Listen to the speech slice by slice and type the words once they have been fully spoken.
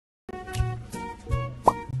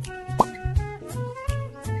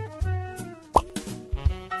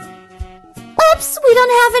Oops, we don't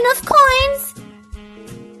have enough coins.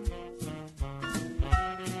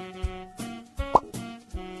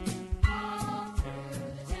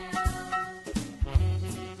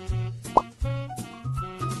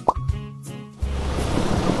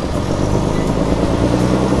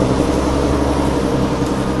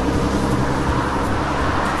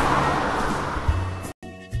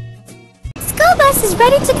 School bus is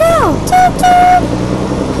ready to go. Toot toot!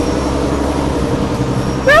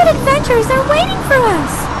 Road adventurers are waiting for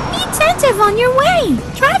us. Be attentive on your way.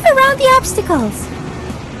 Drive around the obstacles.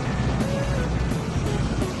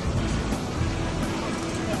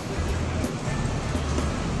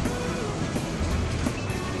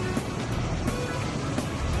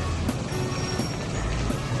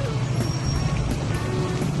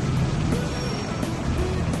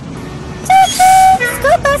 Toot toot!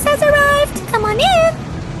 School bus has arrived. Come on in.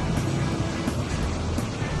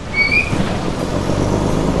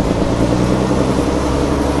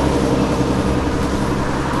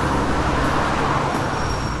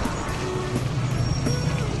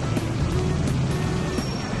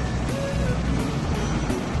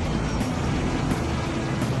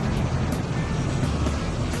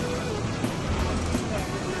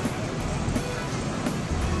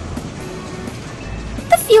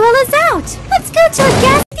 The fuel is out. Let's go to a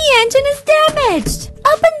gas. The engine is damaged.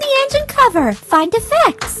 Open the engine cover. Find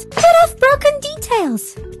defects. Cut off broken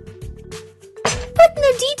details. Put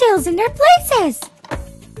new details in their places.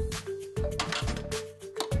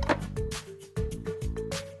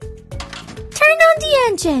 Turn on the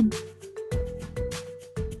engine.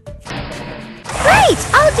 Great!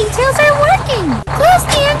 All details are working. Close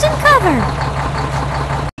the engine cover.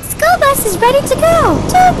 School bus is ready to go.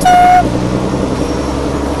 Toot toot!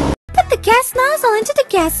 Put the gas nozzle into the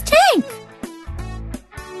gas tank.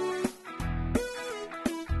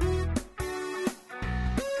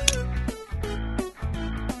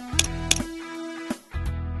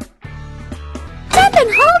 Tap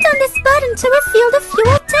and hold on this button to refill the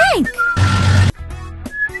fuel tank.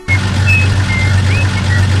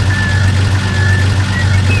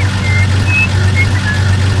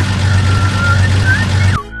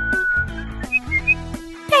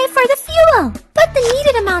 Pay for the fuel. Put the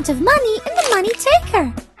needed amount of money in the money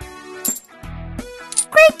taker.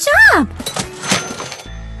 Great job!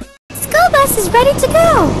 School bus is ready to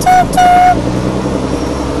go. Toot toot!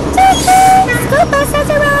 Toot toot! School bus has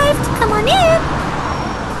arrived. Come on in.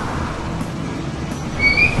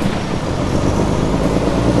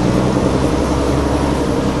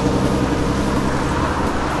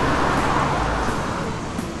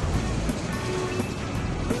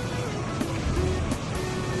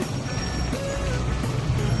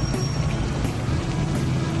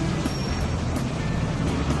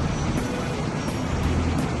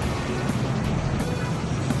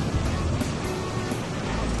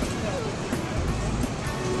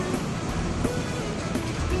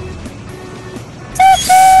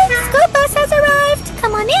 School bus has arrived.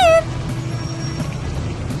 Come on in.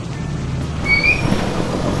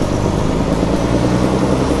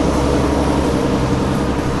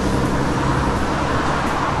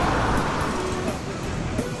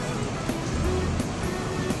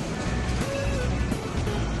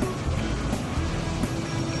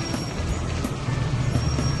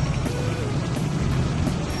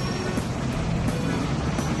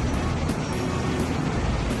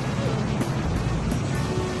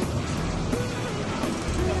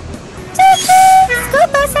 School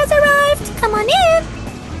bus has arrived. Come on in.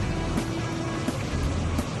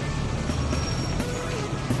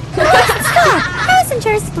 Stop!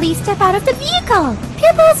 Passengers, please step out of the vehicle.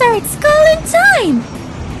 Pupils are at school in time.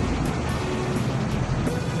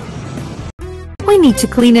 We need to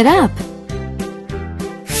clean it up.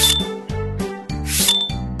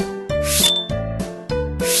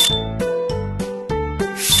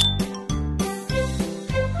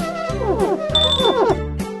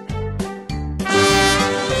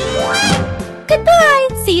 Goodbye.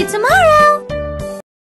 See you tomorrow.